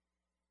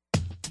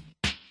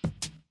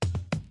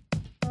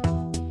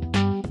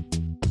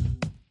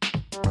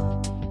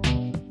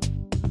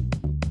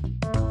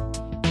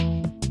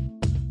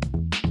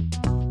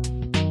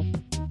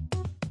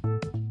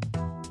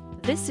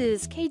This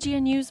is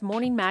KGNU's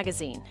Morning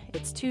Magazine.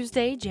 It's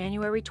Tuesday,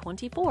 January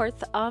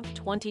 24th of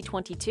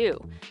 2022.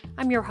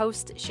 I'm your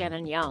host,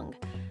 Shannon Young.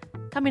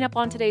 Coming up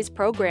on today's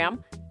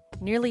program,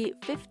 nearly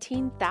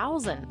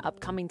 15,000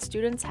 upcoming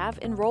students have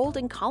enrolled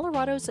in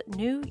Colorado's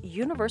new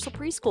Universal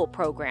Preschool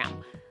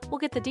program. We'll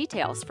get the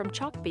details from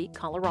Chalkbeat,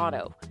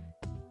 Colorado.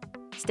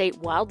 State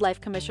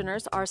wildlife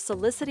commissioners are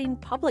soliciting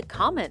public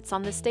comments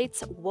on the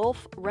state's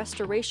wolf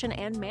restoration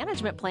and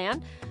management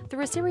plan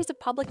through a series of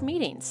public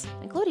meetings,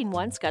 including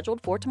one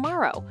scheduled for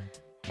tomorrow.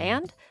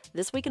 And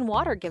This Week in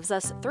Water gives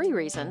us 3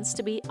 reasons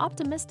to be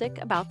optimistic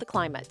about the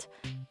climate.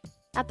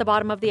 At the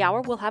bottom of the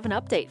hour, we'll have an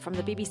update from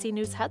the BBC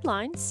News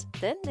headlines.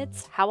 Then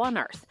it's How on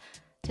Earth.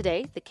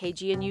 Today, the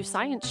KGNU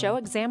Science Show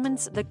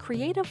examines the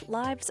creative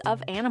lives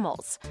of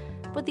animals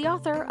with the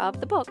author of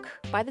the book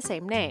by the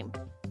same name.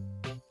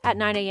 At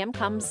 9 a.m.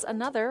 comes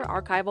another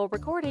archival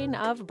recording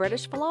of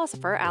British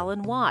philosopher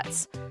Alan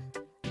Watts.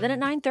 Then at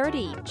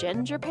 9:30,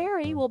 Ginger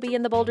Perry will be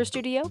in the Boulder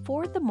studio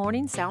for the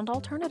Morning Sound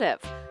Alternative.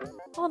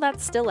 All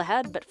that's still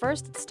ahead, but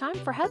first it's time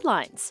for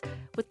headlines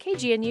with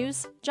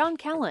KGNU's John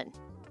Kellen.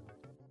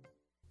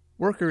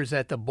 Workers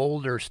at the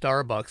Boulder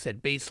Starbucks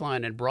at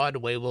Baseline and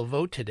Broadway will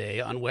vote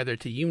today on whether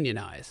to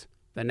unionize.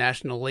 The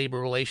National Labor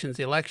Relations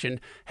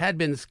election had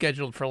been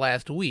scheduled for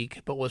last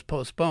week, but was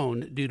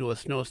postponed due to a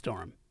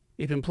snowstorm.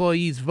 If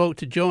employees vote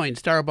to join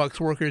Starbucks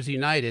Workers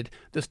United,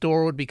 the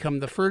store would become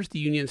the first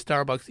union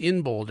Starbucks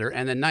in Boulder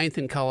and the 9th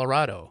in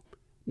Colorado.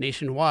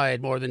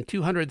 Nationwide, more than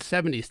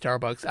 270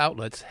 Starbucks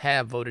outlets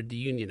have voted to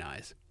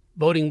unionize.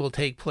 Voting will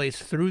take place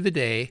through the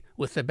day,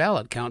 with the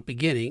ballot count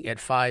beginning at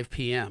 5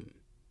 p.m.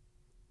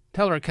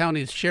 Teller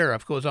County's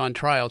sheriff goes on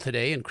trial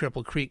today in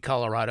Cripple Creek,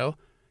 Colorado.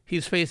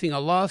 He's facing a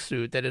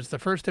lawsuit that is the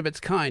first of its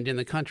kind in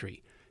the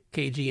country.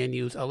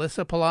 KGNU's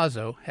Alyssa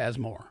Palazzo has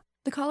more.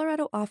 The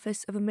Colorado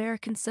Office of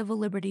American Civil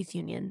Liberties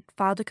Union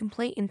filed a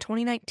complaint in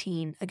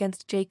 2019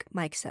 against Jake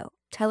Mikesell,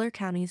 Teller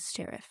County's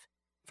sheriff,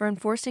 for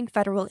enforcing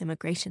federal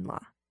immigration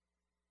law.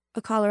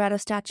 A Colorado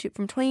statute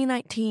from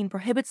 2019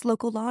 prohibits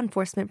local law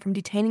enforcement from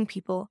detaining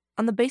people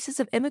on the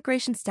basis of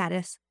immigration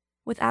status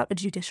without a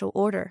judicial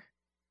order.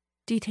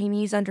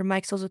 Detainees under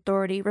Mikesell's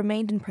authority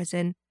remained in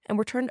prison and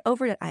were turned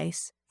over to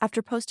ICE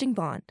after posting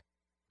bond,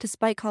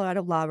 despite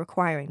Colorado law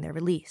requiring their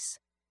release.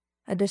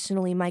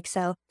 Additionally,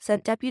 Mikesell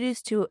sent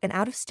deputies to an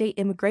out-of-state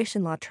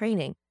immigration law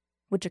training,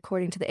 which,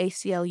 according to the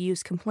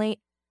ACLU's complaint,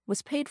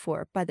 was paid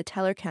for by the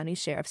Teller County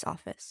Sheriff's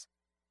Office.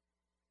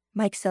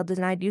 Mikesell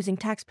denied using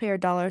taxpayer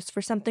dollars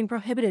for something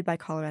prohibited by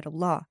Colorado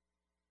law.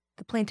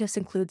 The plaintiffs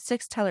include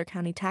 6 Teller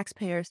County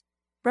taxpayers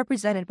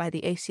represented by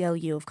the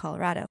ACLU of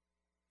Colorado.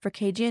 For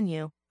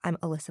KGNU, I'm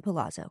Alyssa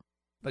Palazzo.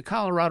 The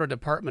Colorado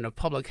Department of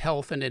Public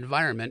Health and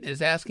Environment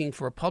is asking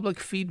for public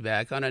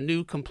feedback on a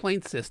new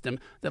complaint system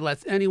that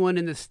lets anyone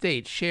in the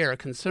state share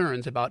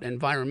concerns about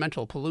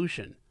environmental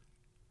pollution.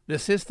 The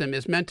system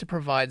is meant to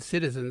provide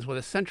citizens with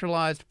a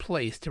centralized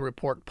place to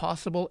report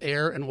possible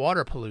air and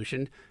water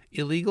pollution,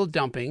 illegal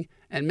dumping,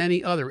 and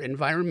many other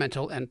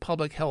environmental and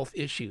public health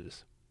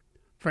issues.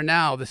 For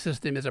now, the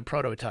system is a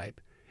prototype.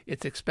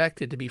 It's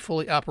expected to be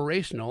fully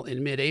operational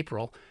in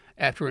mid-April,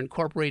 after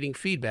incorporating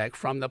feedback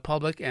from the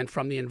public and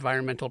from the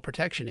Environmental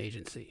Protection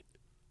Agency.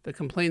 The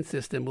complaint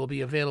system will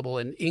be available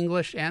in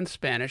English and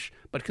Spanish,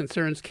 but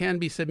concerns can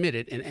be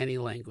submitted in any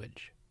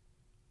language.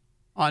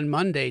 On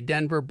Monday,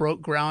 Denver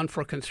broke ground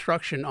for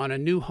construction on a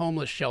new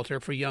homeless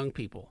shelter for young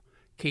people.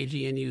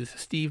 KGNU's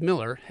Steve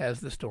Miller has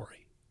the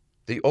story.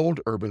 The old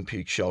Urban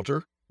Peak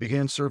shelter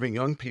began serving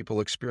young people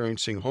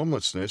experiencing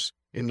homelessness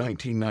in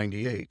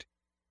 1998.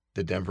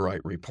 The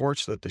Denverite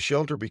reports that the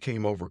shelter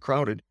became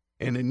overcrowded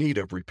and in need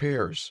of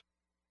repairs.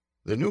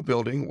 The new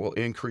building will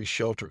increase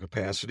shelter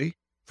capacity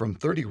from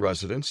 30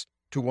 residents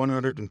to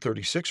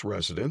 136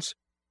 residents,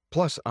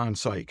 plus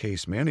on-site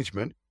case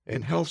management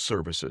and health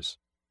services.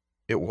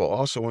 It will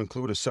also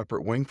include a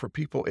separate wing for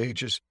people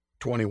ages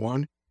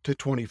 21 to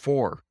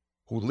 24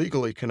 who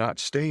legally cannot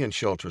stay in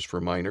shelters for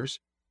minors,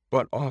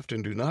 but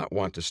often do not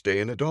want to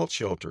stay in adult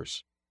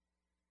shelters.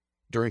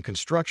 During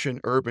construction,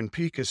 Urban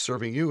Peak is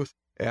serving youth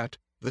at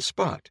The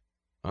Spot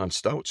on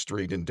Stout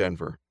Street in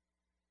Denver.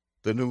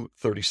 The new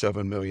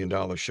 $37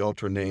 million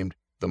shelter named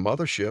The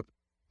Mothership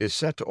is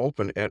set to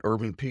open at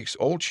Urban Peak's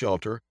old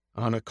shelter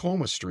on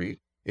Acoma Street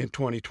in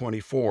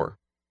 2024.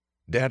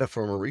 Data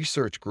from a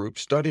research group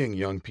studying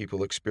young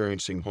people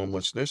experiencing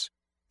homelessness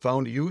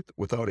found youth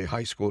without a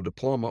high school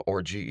diploma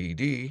or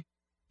GED,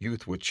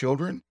 youth with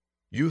children,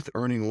 youth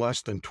earning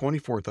less than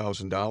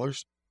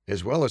 $24,000,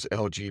 as well as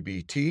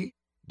LGBT,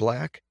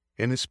 Black,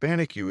 and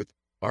Hispanic youth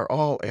are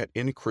all at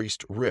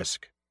increased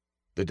risk.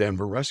 The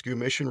Denver Rescue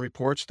Mission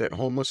reports that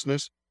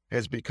homelessness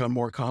has become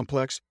more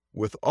complex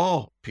with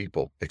all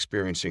people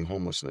experiencing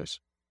homelessness.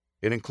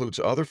 It includes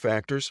other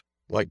factors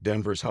like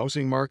Denver's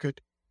housing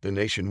market, the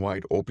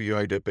nationwide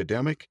opioid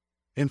epidemic,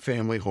 and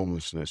family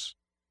homelessness.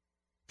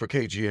 For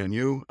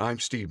KGNU, I'm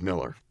Steve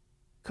Miller.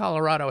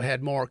 Colorado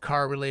had more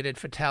car-related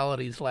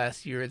fatalities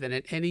last year than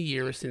at any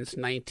year since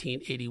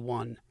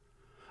 1981.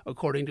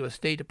 According to a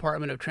State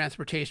Department of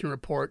Transportation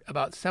report,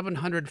 about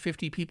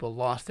 750 people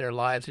lost their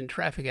lives in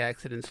traffic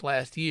accidents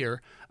last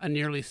year, a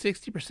nearly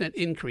 60%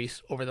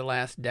 increase over the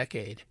last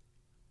decade.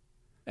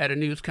 At a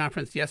news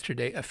conference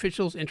yesterday,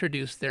 officials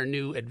introduced their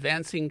new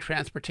Advancing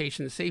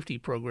Transportation Safety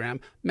program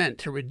meant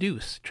to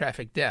reduce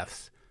traffic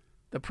deaths.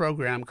 The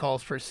program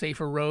calls for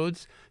safer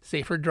roads,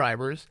 safer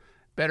drivers,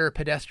 better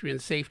pedestrian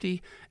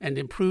safety, and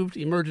improved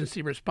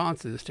emergency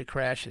responses to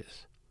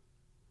crashes.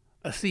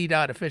 A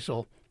CDOT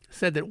official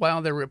said that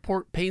while their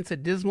report paints a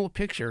dismal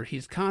picture,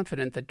 he's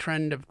confident the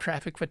trend of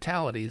traffic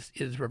fatalities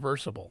is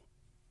reversible.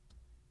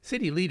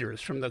 City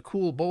leaders from the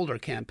Cool Boulder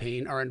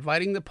campaign are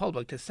inviting the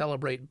public to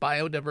celebrate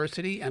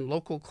biodiversity and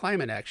local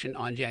climate action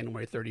on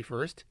January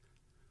 31st.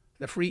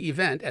 The free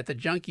event at the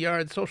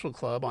Junkyard Social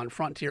Club on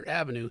Frontier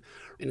Avenue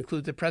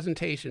includes a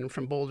presentation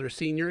from Boulder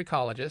senior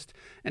ecologist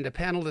and a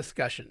panel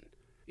discussion.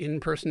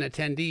 In-person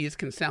attendees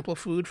can sample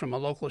food from a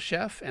local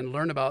chef and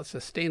learn about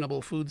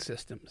sustainable food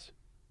systems.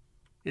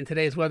 In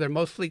today's weather,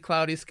 mostly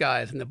cloudy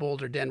skies in the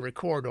Boulder-Denver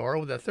corridor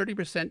with a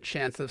 30%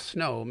 chance of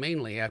snow,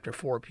 mainly after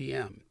 4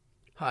 p.m.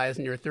 Highs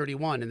near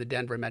 31 in the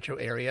Denver metro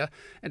area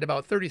and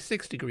about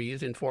 36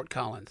 degrees in Fort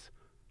Collins.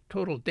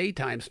 Total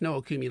daytime snow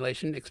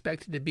accumulation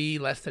expected to be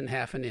less than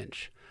half an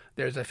inch.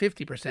 There's a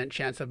 50%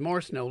 chance of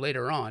more snow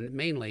later on,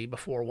 mainly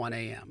before 1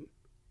 a.m.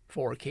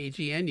 For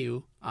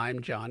KGNU,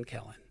 I'm John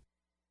Kellen.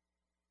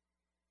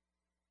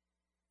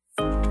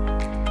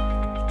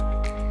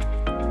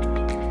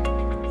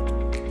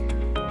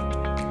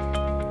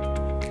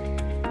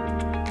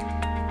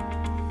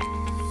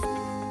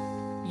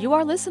 You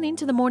are listening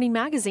to the Morning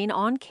Magazine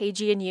on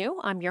KGNU.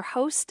 I'm your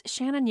host,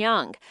 Shannon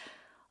Young.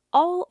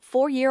 All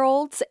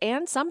 4-year-olds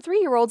and some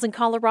 3-year-olds in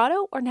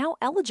Colorado are now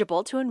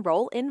eligible to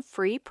enroll in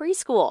free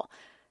preschool.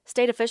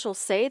 State officials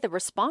say the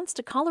response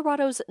to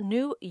Colorado's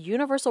new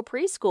universal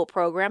preschool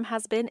program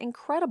has been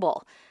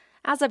incredible.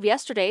 As of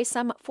yesterday,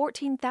 some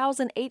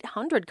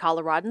 14,800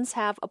 Coloradans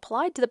have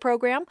applied to the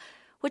program,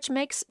 which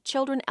makes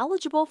children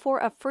eligible for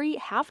a free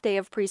half-day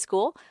of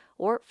preschool,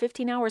 or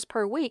 15 hours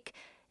per week,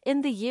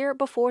 in the year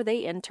before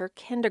they enter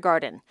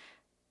kindergarten.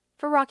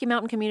 For Rocky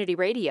Mountain Community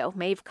Radio,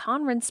 Maeve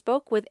Conran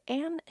spoke with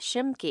Ann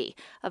Shimke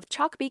of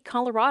Chalkbeat,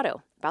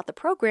 Colorado, about the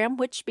program,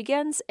 which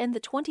begins in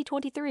the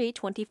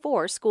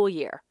 2023-24 school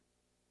year.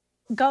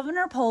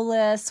 Governor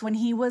Polis, when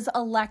he was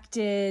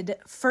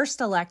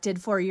first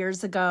elected 4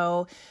 years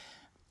ago,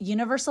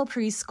 universal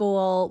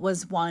preschool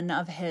was one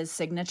of his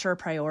signature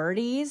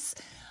priorities.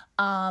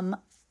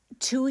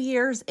 2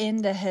 years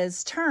into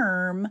his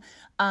term,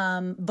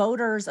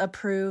 voters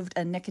approved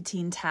a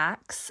nicotine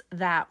tax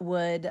that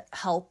would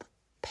help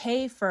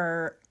pay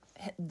for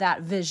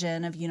that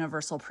vision of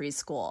universal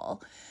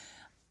preschool.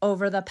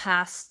 Over the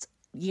past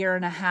year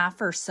and a half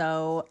or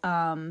so,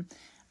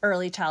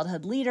 early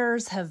childhood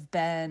leaders have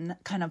been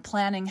kind of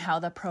planning how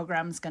the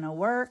program's going to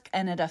work,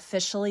 and it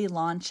officially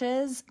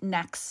launches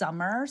next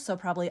summer. So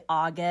probably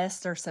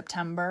August or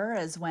September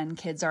is when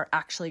kids are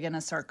actually going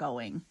to start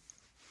going.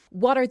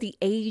 What are the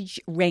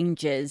age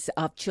ranges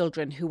of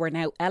children who are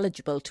now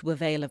eligible to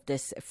avail of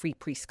this free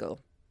preschool?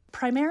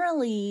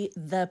 Primarily,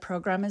 the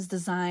program is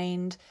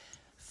designed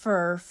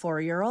for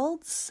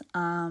 4-year-olds.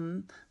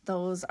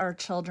 Those are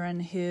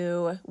children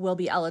who will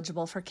be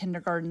eligible for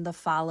kindergarten the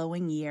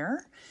following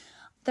year.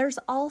 There's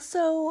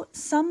also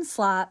some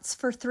slots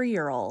for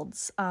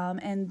 3-year-olds,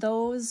 and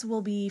those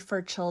will be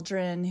for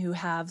children who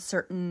have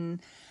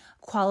certain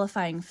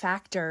qualifying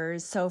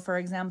factors. So, for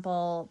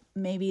example,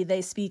 maybe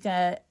they speak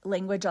a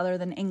language other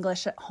than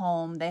English at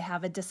home, they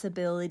have a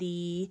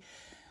disability,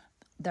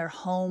 they're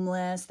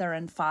homeless, they're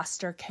in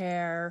foster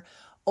care,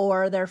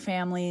 or their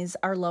families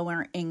are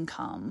lower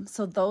income.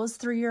 So those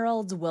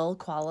 3-year-olds will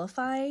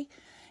qualify.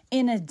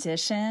 In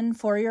addition,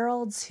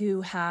 4-year-olds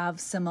who have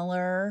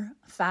similar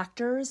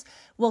factors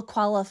will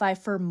qualify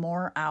for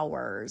more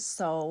hours.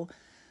 So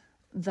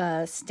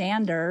the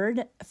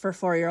standard for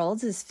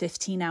 4-year-olds is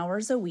 15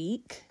 hours a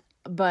week,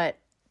 but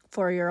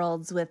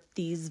 4-year-olds with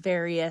these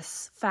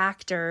various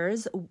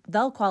factors,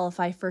 they'll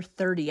qualify for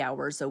 30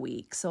 hours a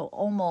week. So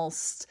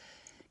almost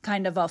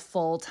kind of a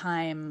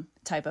full-time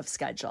type of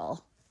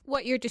schedule.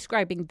 What you're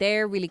describing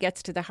there really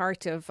gets to the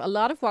heart of a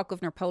lot of what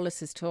Governor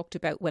Polis has talked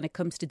about when it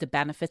comes to the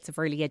benefits of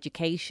early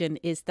education,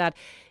 is that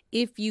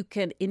if you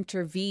can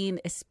intervene,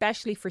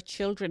 especially for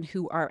children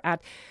who are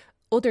at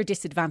other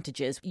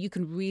disadvantages, you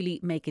can really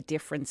make a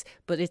difference,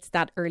 but it's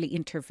that early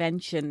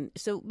intervention.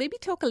 So maybe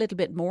talk a little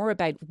bit more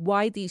about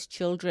why these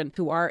children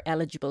who are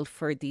eligible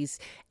for these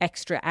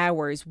extra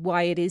hours,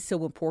 why it is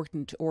so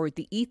important, or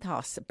the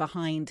ethos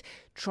behind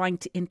trying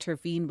to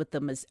intervene with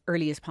them as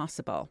early as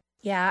possible.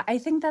 Yeah, I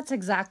think that's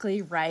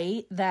exactly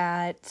right,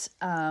 that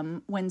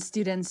when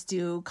students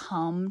do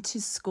come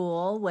to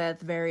school with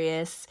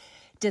various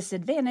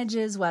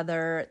disadvantages,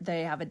 whether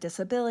they have a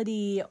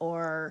disability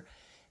or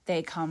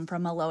they come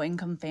from a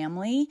low-income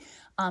family,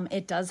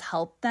 it does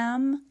help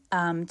them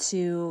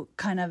to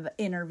kind of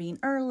intervene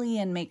early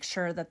and make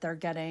sure that they're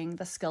getting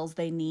the skills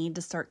they need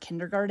to start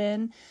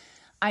kindergarten.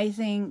 I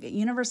think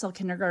universal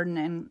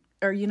preschool,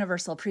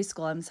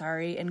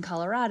 in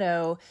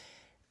Colorado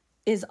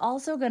is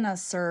also going to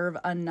serve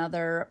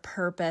another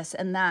purpose,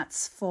 and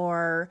that's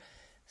for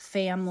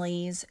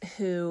families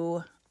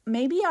who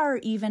maybe are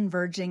even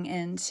verging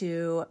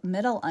into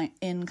middle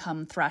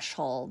income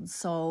thresholds.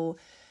 So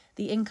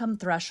the income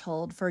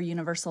threshold for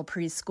universal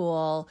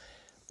preschool,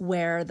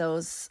 where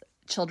those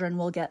children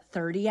will get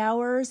 30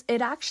 hours,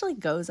 it actually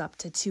goes up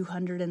to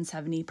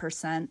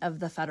 270% of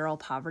the federal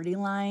poverty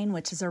line,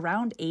 which is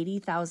around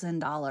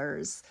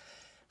 $80,000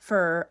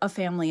 for a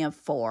family of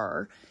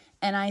 4.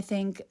 And I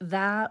think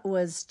that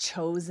was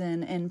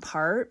chosen in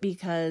part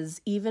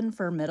because even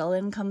for middle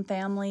income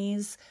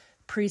families,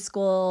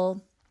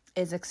 preschool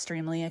is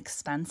extremely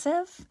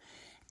expensive.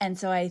 And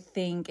so I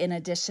think in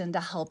addition to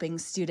helping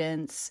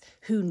students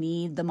who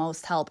need the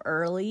most help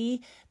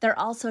early, they're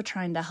also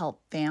trying to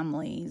help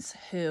families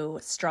who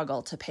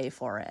struggle to pay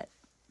for it.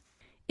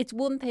 It's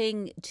one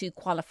thing to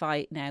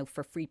qualify now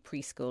for free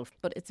preschool,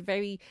 but it's a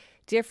very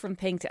different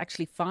thing to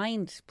actually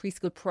find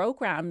preschool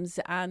programs.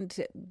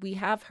 And we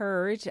have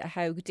heard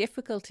how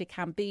difficult it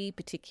can be,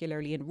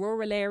 particularly in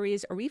rural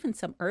areas or even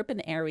some urban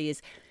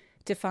areas,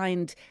 to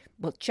find,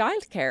 well,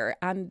 childcare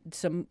and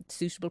some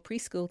suitable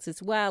preschools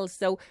as well.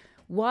 So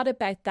what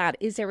about that?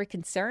 Is there a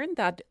concern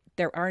that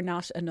there are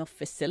not enough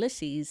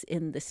facilities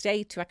in the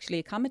state to actually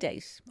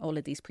accommodate all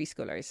of these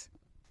preschoolers?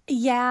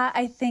 Yeah,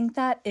 I think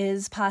that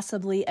is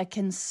possibly a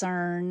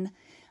concern.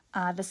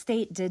 The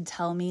state did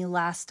tell me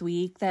last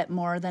week that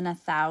more than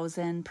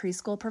 1,000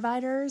 preschool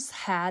providers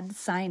had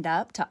signed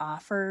up to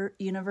offer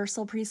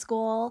universal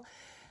preschool.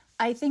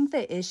 I think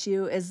the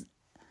issue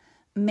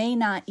may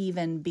not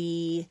even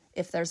be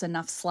if there's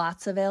enough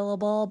slots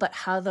available, but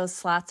how those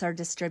slots are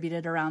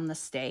distributed around the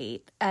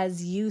state.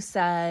 As you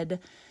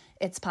said,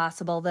 it's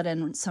possible that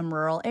in some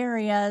rural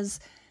areas,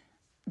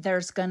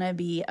 there's going to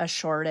be a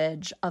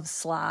shortage of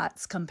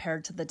slots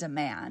compared to the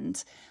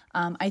demand.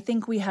 I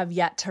think we have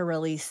yet to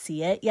really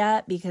see it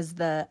yet because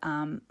the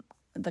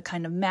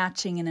kind of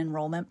matching and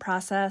enrollment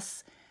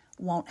process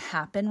won't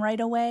happen right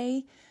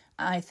away.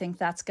 I think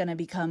that's going to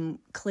become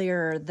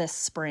clearer this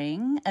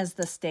spring as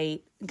the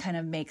state kind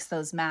of makes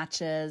those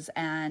matches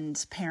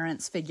and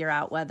parents figure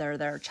out whether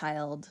their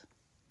child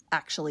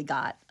actually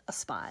got a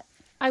spot.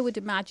 I would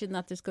imagine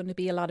that there's going to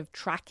be a lot of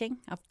tracking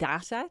of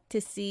data to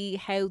see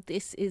how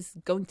this is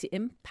going to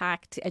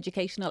impact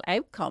educational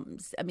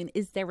outcomes. I mean,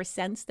 is there a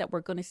sense that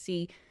we're going to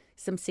see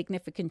some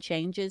significant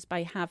changes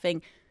by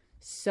having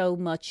so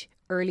much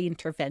early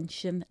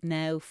intervention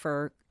now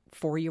for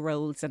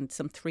 4-year-olds and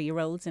some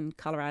 3-year-olds in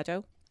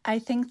Colorado? I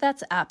think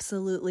that's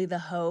absolutely the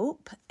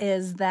hope,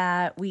 is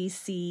that we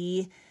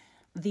see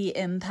the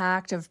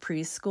impact of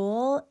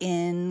preschool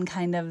in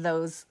kind of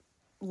those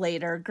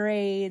later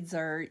grades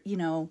or,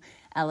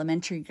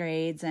 elementary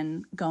grades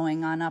and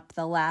going on up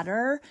the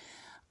ladder.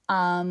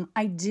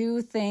 I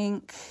do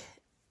think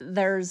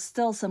there's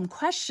still some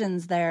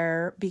questions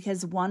there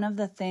because one of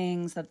the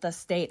things that the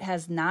state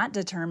has not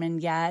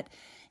determined yet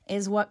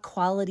is what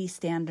quality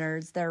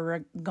standards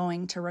they're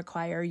going to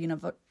require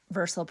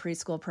universal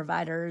preschool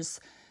providers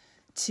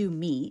to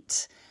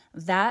meet.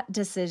 That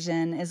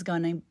decision is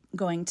going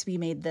to be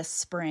made this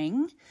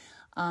spring.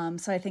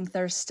 So I think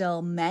there's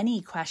still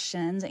many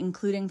questions,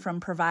 including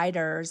from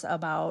providers,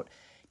 about,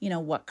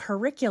 what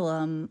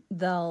curriculum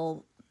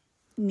they'll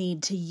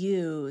need to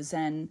use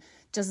and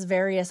just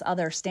various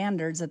other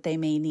standards that they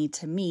may need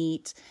to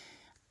meet.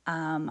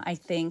 I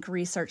think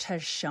research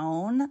has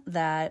shown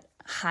that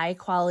high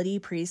quality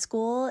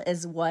preschool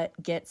is what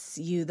gets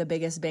you the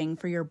biggest bang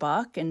for your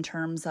buck in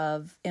terms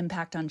of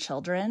impact on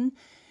children.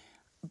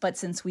 But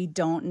since we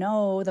don't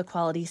know the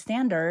quality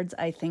standards,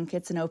 I think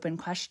it's an open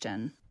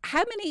question.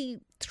 How many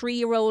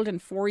 3-year-old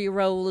and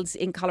 4-year-olds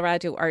in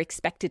Colorado are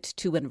expected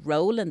to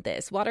enroll in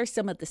this? What are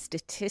some of the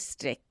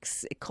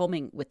statistics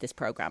coming with this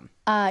program?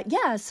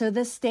 So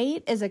the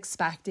state is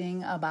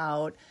expecting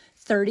about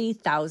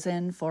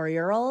 30,000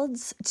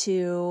 4-year-olds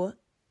to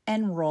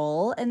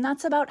enroll, and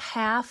that's about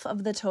half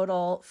of the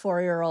total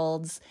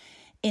 4-year-olds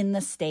in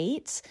the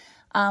state.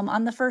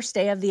 On the first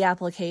day of the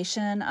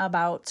application,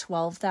 about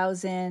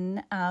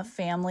 12,000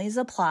 families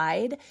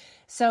applied.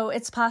 So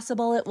it's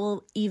possible it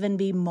will even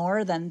be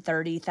more than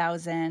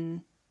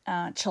 30,000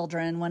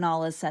 children when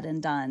all is said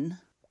and done.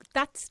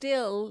 That's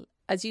still,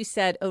 as you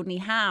said, only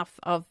half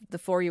of the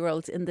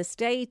 4-year-olds in the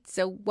state.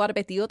 So what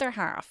about the other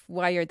half?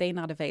 Why are they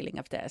not availing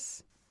of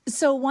this?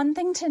 So one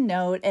thing to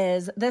note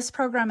is this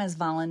program is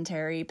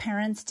voluntary.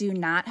 Parents do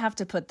not have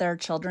to put their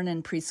children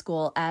in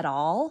preschool at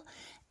all.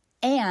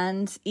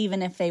 And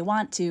even if they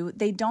want to,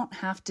 they don't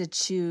have to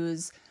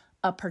choose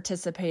a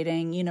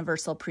participating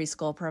universal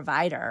preschool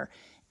provider.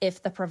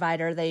 If the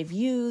provider they've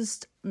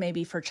used,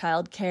 maybe for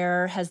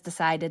childcare, has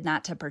decided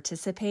not to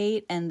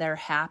participate and they're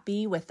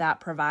happy with that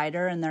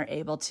provider and they're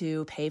able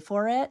to pay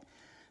for it,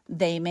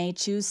 they may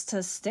choose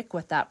to stick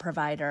with that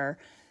provider.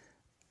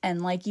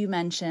 And like you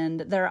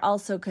mentioned, there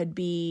also could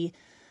be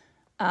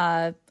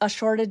a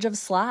shortage of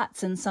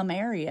slots in some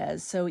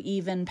areas. So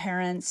even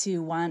parents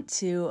who want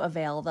to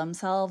avail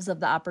themselves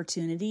of the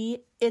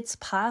opportunity, it's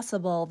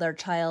possible their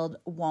child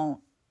won't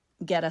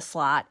get a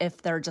slot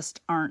if there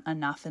just aren't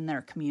enough in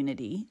their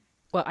community.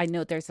 Well, I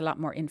know there's a lot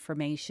more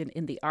information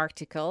in the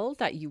article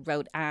that you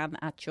wrote, Anne,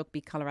 at Chalk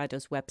Beat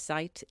Colorado's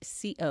website,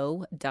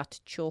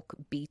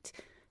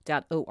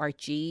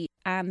 co.chalkbeat.org.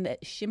 Anne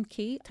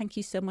Shimke, thank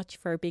you so much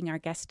for being our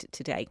guest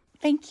today.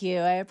 Thank you.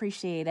 I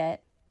appreciate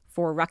it.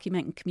 For Rocky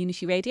Mountain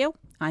Community Radio,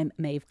 I'm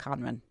Maeve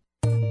Conran.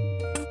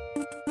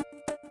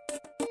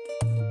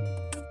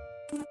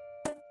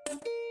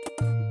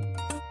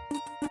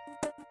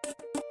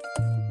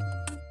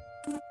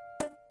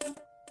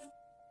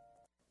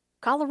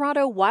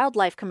 Colorado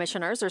wildlife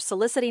commissioners are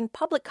soliciting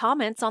public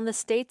comments on the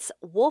state's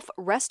wolf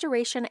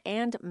restoration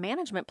and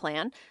management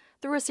plan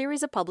through a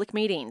series of public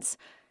meetings.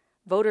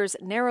 Voters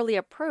narrowly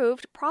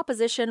approved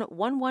Proposition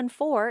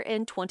 114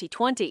 in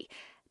 2020,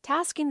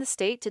 tasking the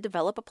state to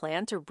develop a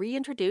plan to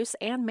reintroduce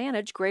and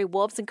manage gray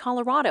wolves in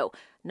Colorado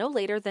no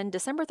later than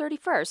December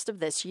 31st of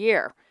this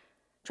year.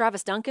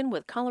 Travis Duncan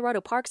with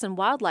Colorado Parks and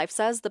Wildlife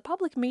says the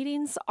public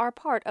meetings are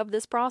part of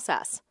this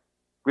process.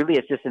 Really,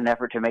 it's just an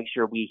effort to make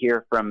sure we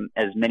hear from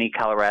as many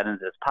Coloradans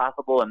as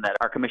possible and that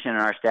our commission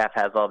and our staff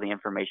has all the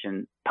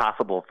information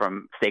possible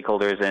from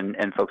stakeholders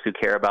and folks who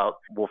care about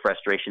wolf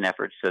restoration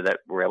efforts so that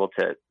we're able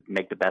to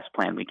make the best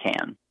plan we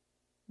can.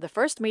 The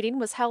first meeting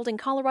was held in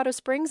Colorado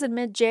Springs in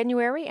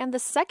mid-January, and the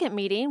second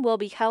meeting will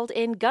be held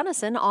in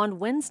Gunnison on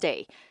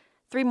Wednesday.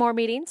 3 more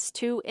meetings,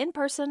 2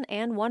 in-person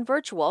and 1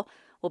 virtual,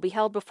 will be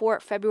held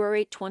before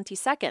February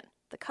 22nd,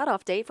 the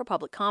cutoff date for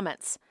public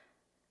comments.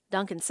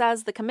 Duncan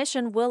says the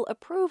commission will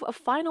approve a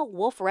final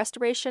wolf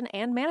restoration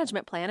and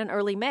management plan in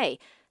early May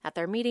at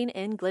their meeting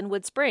in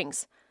Glenwood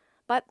Springs.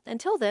 But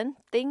until then,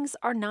 things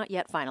are not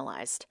yet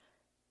finalized.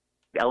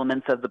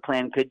 Elements of the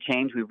plan could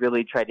change. We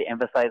really tried to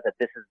emphasize that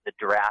this is the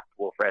draft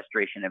wolf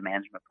restoration and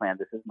management plan.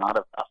 This is not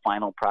a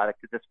final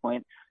product at this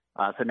point.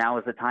 So now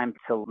is the time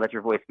to let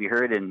your voice be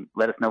heard and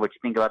let us know what you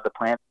think about the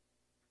plan.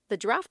 The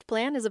draft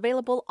plan is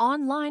available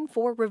online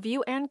for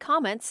review and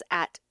comments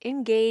at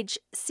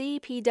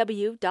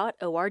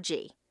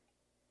engagecpw.org.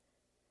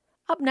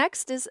 Up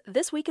next is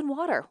This Week in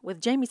Water with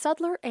Jamie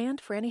Sudler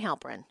and Franny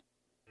Halprin.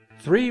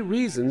 3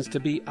 reasons to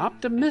be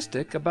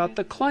optimistic about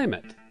the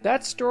climate.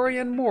 That story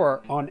and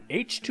more on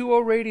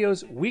H2O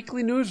Radio's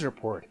weekly news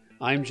report.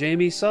 I'm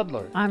Jamie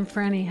Sudler. I'm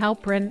Franny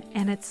Halprin,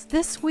 and it's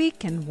This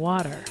Week in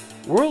Water.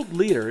 World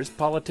leaders,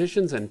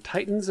 politicians, and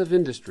titans of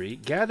industry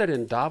gathered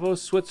in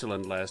Davos,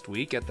 Switzerland last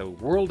week at the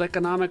World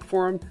Economic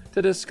Forum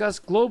to discuss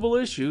global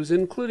issues,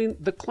 including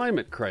the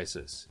climate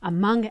crisis.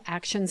 Among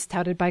actions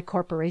touted by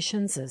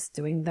corporations as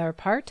doing their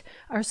part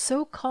are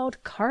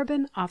so-called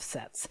carbon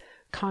offsets,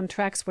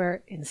 contracts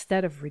where,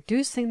 instead of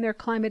reducing their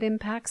climate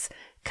impacts,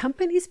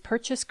 companies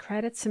purchase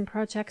credits in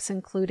projects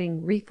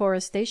including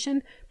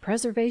reforestation,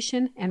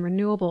 preservation, and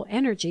renewable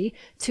energy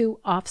to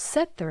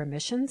offset their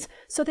emissions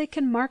so they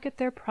can market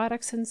their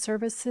products and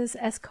services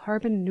as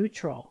carbon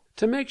neutral.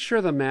 To make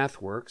sure the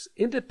math works,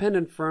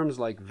 independent firms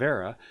like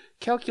Verra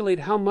calculate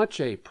how much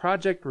a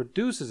project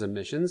reduces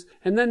emissions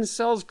and then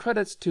sells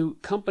credits to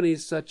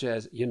companies such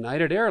as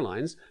United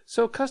Airlines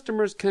so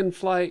customers can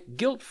fly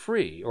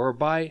guilt-free or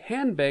buy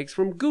handbags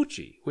from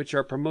Gucci, which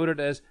are promoted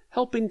as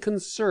helping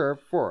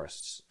conserve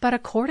forests. But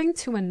according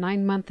to a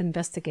 9-month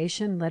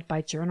investigation led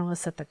by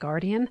journalists at The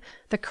Guardian,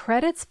 the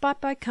credits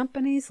bought by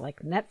companies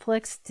like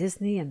Netflix,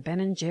 Disney, and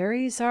Ben &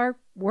 Jerry's are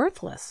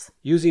worthless.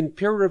 Using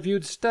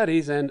peer-reviewed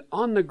studies and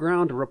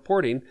on-the-ground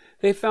reporting,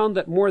 they found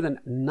that more than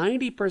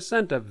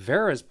 90% of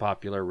Verra's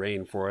popular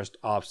rainforest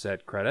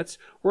offset credits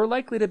were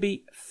likely to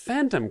be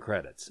phantom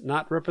credits,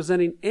 not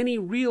representing any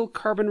real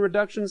carbon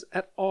reductions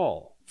at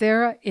all.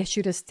 Verra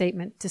issued a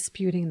statement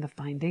disputing the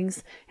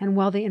findings, and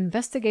while the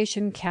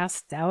investigation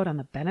casts doubt on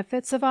the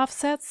benefits of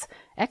offsets,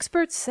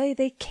 experts say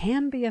they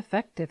can be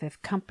effective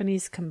if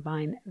companies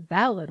combine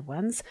valid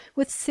ones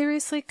with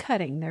seriously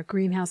cutting their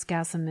greenhouse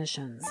gas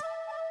emissions.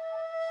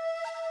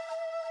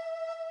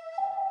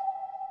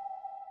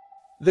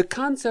 The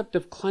concept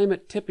of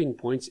climate tipping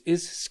points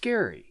is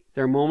scary.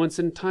 There are moments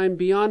in time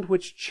beyond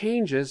which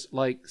changes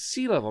like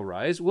sea level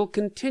rise will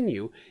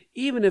continue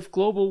even if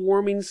global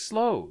warming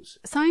slows.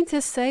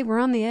 Scientists say we're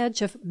on the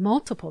edge of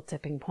multiple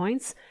tipping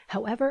points.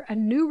 However, a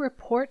new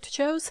report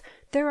shows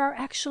there are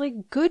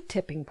actually good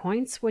tipping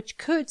points which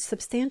could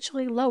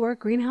substantially lower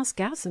greenhouse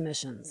gas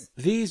emissions.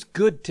 These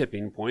good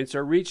tipping points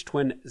are reached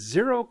when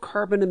zero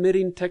carbon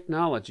emitting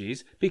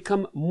technologies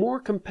become more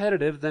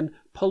competitive than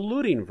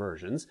polluting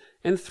versions,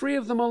 and 3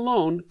 of them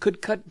alone could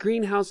cut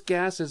greenhouse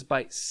gases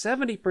by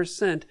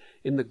 70%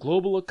 in the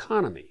global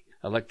economy: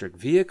 electric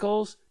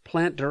vehicles,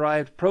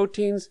 plant-derived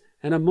proteins,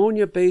 and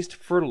ammonia-based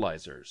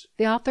fertilizers.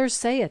 The authors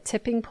say a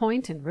tipping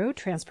point in road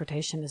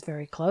transportation is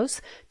very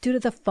close due to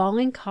the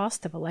falling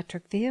cost of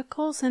electric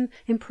vehicles and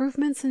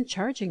improvements in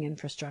charging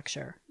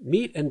infrastructure.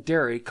 Meat and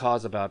dairy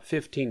cause about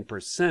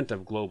 15%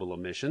 of global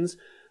emissions,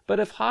 but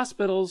if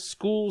hospitals,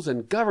 schools,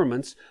 and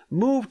governments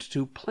moved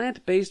to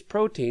plant-based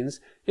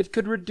proteins, it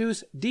could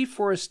reduce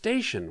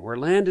deforestation where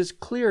land is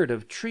cleared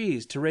of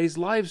trees to raise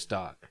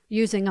livestock.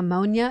 Using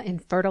ammonia in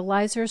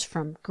fertilizers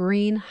from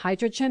green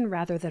hydrogen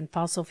rather than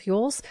fossil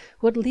fuels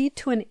would lead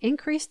to an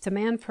increased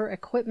demand for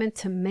equipment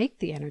to make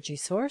the energy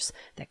source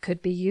that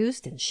could be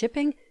used in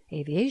shipping,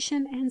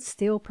 aviation, and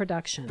steel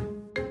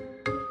production.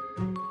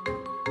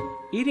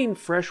 Eating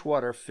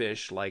freshwater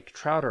fish like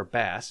trout or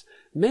bass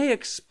may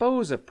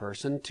expose a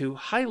person to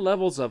high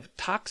levels of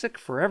toxic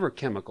forever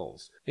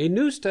chemicals. A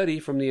new study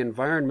from the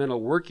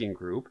Environmental Working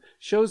Group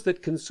shows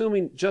that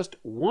consuming just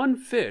one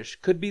fish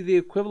could be the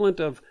equivalent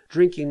of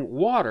drinking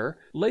water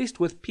laced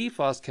with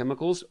PFAS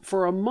chemicals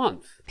for a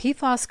month.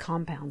 PFAS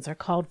compounds are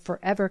called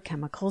forever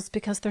chemicals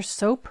because they're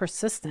so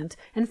persistent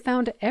and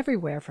found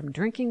everywhere from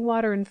drinking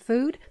water and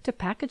food to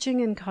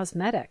packaging and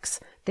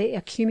cosmetics. They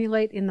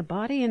accumulate in the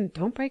body and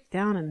don't break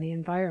down in the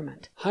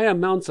environment. High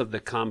amounts of the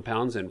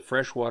compounds in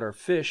freshwater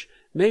fish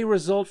may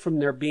result from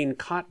their being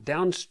caught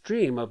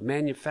downstream of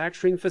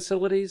manufacturing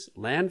facilities,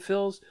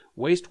 landfills,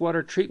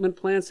 wastewater treatment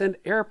plants, and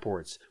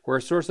airports, where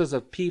sources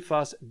of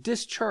PFAS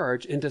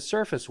discharge into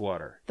surface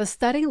water. The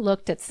study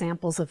looked at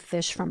samples of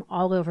fish from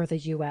all over the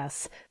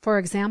U.S. For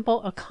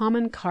example, a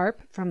common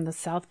carp from the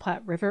South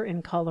Platte River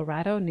in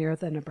Colorado near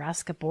the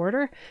Nebraska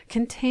border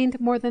contained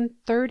more than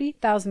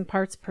 30,000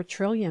 parts per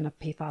trillion of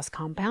PFAS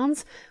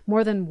compounds,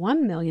 more than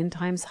 1 million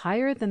times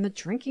higher than the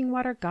drinking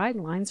water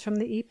guidelines from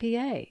the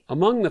EPA.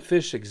 Among the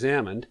fish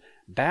examined,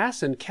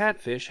 bass and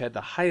catfish had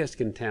the highest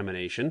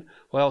contamination,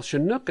 while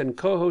Chinook and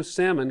coho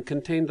salmon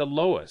contained the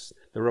lowest.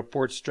 The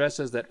report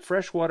stresses that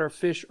freshwater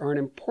fish are an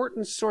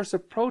important source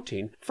of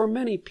protein for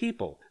many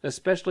people,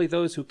 especially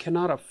those who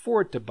cannot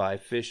afford to buy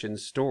fish in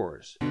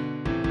stores.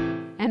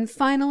 And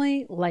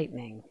finally,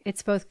 lightning.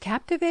 It's both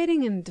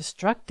captivating and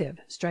destructive,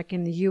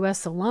 striking the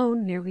U.S.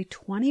 alone nearly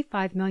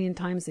 25 million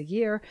times a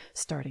year,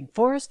 starting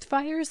forest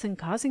fires and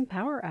causing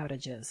power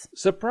outages.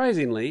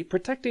 Surprisingly,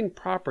 protecting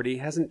property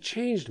hasn't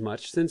changed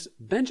much since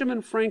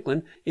Benjamin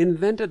Franklin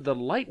invented the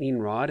lightning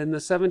rod in the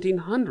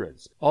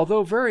 1700s.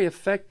 Although very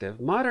effective,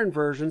 modern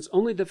versions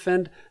only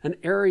defend an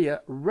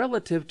area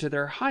relative to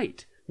their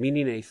height,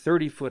 meaning a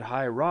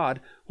 30-foot-high rod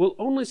will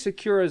only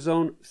secure a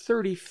zone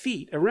 30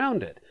 feet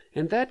around it,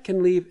 and that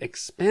can leave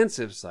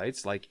expansive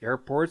sites like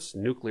airports,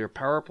 nuclear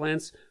power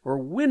plants, or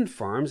wind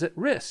farms at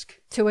risk.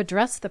 To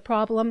address the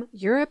problem,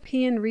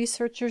 European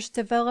researchers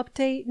developed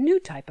a new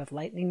type of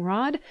lightning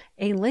rod,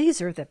 a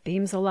laser that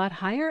beams a lot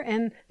higher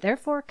and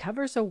therefore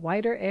covers a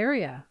wider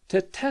area.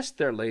 To test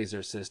their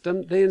laser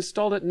system, they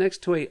installed it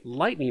next to a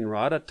lightning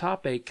rod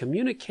atop a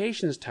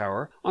communications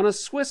tower on a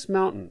Swiss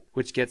mountain,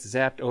 which gets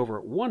zapped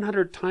over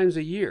 100 times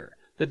a year.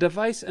 The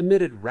device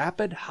emitted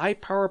rapid,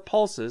 high-power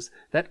pulses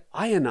that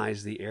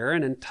ionized the air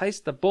and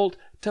enticed the bolt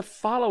to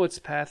follow its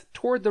path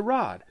toward the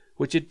rod,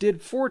 which it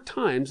did 4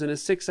 times in a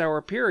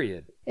 6-hour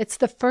period. It's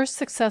the first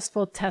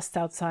successful test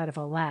outside of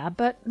a lab,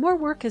 but more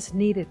work is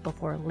needed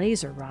before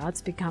laser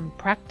rods become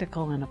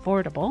practical and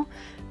affordable.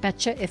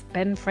 Betcha if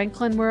Ben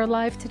Franklin were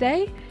alive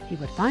today, he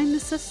would find the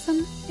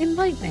system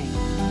enlightening.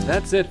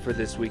 That's it for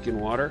This Week in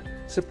Water.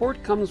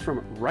 Support comes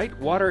from Wright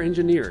Water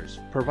Engineers,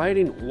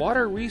 providing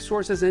water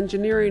resources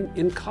engineering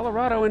in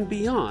Colorado and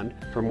beyond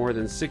for more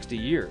than 60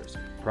 years.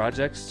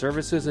 Projects,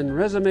 services, and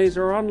resumes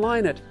are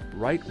online at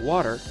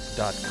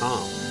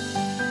wrightwater.com.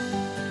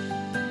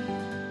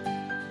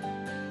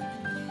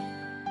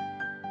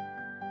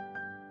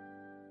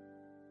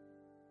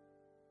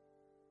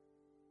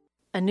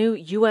 A new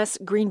U.S.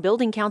 Green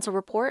Building Council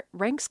report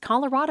ranks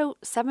Colorado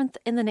 7th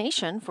in the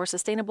nation for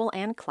sustainable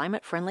and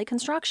climate-friendly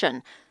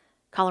construction.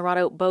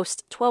 Colorado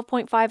boasts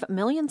 12.5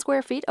 million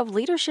square feet of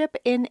leadership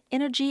in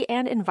energy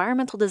and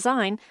environmental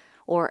design,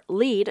 or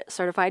LEED,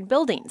 certified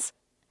buildings.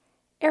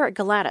 Eric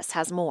Galatis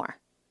has more.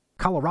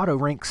 Colorado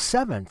ranks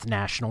 7th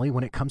nationally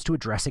when it comes to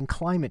addressing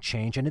climate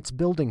change and its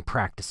building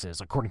practices,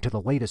 according to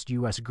the latest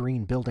U.S.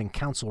 Green Building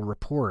Council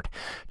report.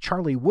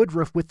 Charlie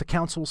Woodruff with the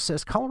council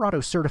says Colorado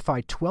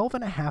certified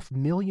 12.5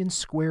 million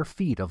square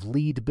feet of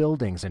LEED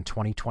buildings in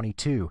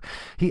 2022.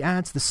 He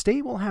adds the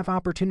state will have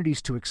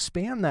opportunities to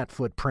expand that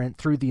footprint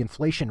through the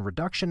Inflation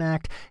Reduction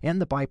Act and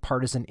the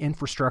Bipartisan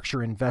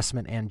Infrastructure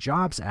Investment and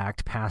Jobs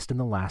Act passed in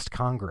the last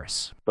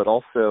Congress. But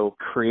also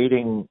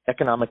creating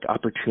economic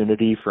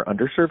opportunity for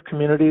underserved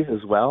communities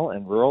as well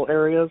in rural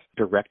areas,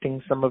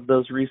 directing some of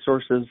those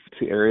resources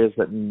to areas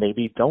that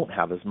maybe don't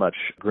have as much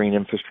green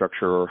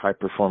infrastructure or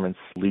high-performance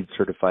LEED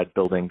certified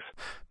buildings.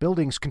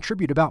 Buildings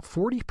contribute about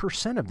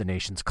 40% of the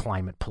nation's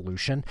climate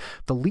pollution.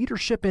 The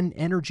Leadership in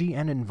Energy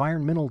and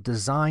Environmental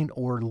Design,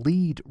 or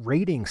LEED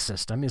rating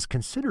system, is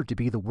considered to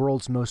be the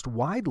world's most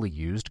widely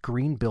used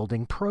green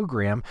building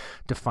program,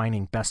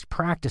 defining best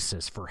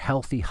practices for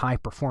healthy,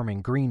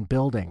 high-performing green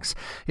buildings.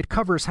 It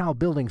covers how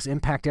buildings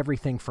impact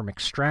everything from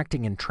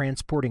extracting and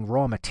transporting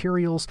raw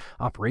materials,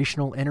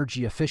 operational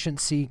energy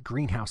efficiency,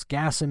 greenhouse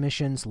gas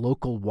emissions,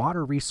 local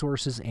water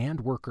resources,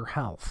 and worker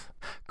health.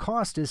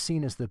 Cost is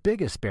seen as the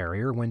biggest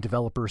barrier when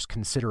developers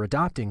consider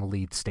adopting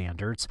LEED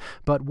standards,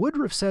 but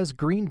Woodruff says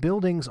green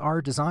buildings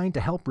are designed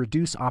to help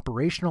reduce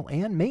operational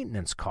and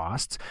maintenance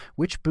costs,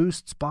 which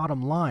boosts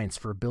bottom lines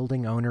for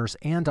building owners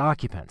and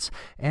occupants.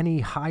 Any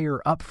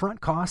higher upfront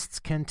costs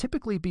can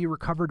typically be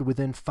recovered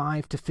within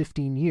 5 to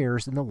 15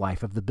 years in the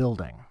life of the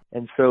building.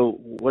 And so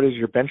what is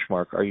your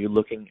benchmark? Are you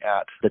looking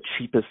at the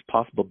cheapest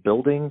possible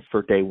building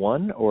for day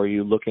one, or are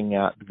you looking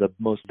at the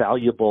most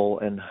valuable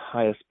and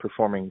highest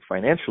performing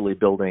financially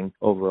building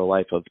over a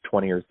life of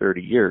 20 or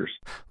 30 years?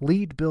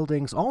 LEED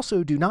buildings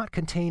also do not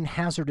contain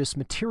hazardous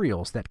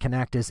materials that can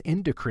act as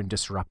endocrine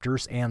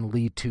disruptors and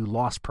lead to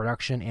lost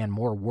production and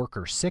more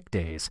worker sick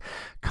days.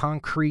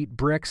 Concrete,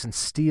 bricks, and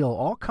steel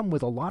all come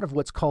with a lot of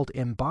what's called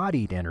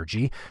embodied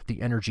energy,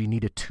 the energy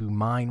needed to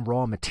mine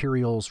raw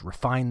materials,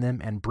 refine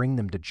them, and bring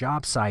them to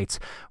job sites.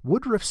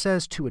 Woodruff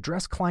says to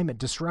address climate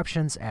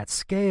disruptions at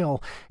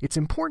scale, it's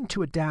important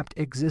to adapt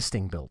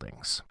existing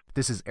buildings.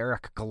 This is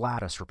Eric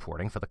Galatis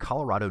reporting for the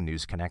Colorado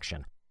News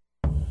Connection.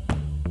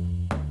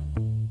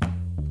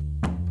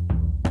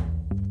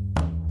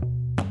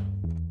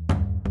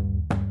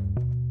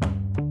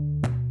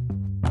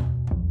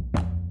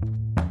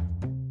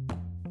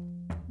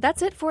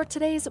 That's it for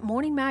today's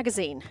Morning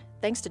Magazine.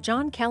 Thanks to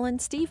John Kellen,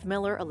 Steve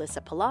Miller,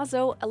 Alyssa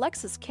Palazzo,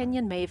 Alexis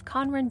Kenyon, Maeve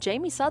Conran,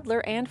 Jamie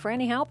Sudler, and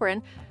Franny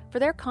Halperin for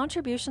their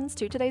contributions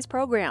to today's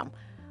program.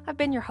 I've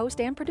been your host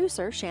and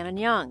producer, Shannon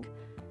Young.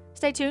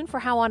 Stay tuned for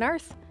How on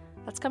Earth.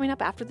 That's coming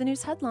up after the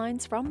news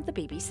headlines from the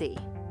BBC.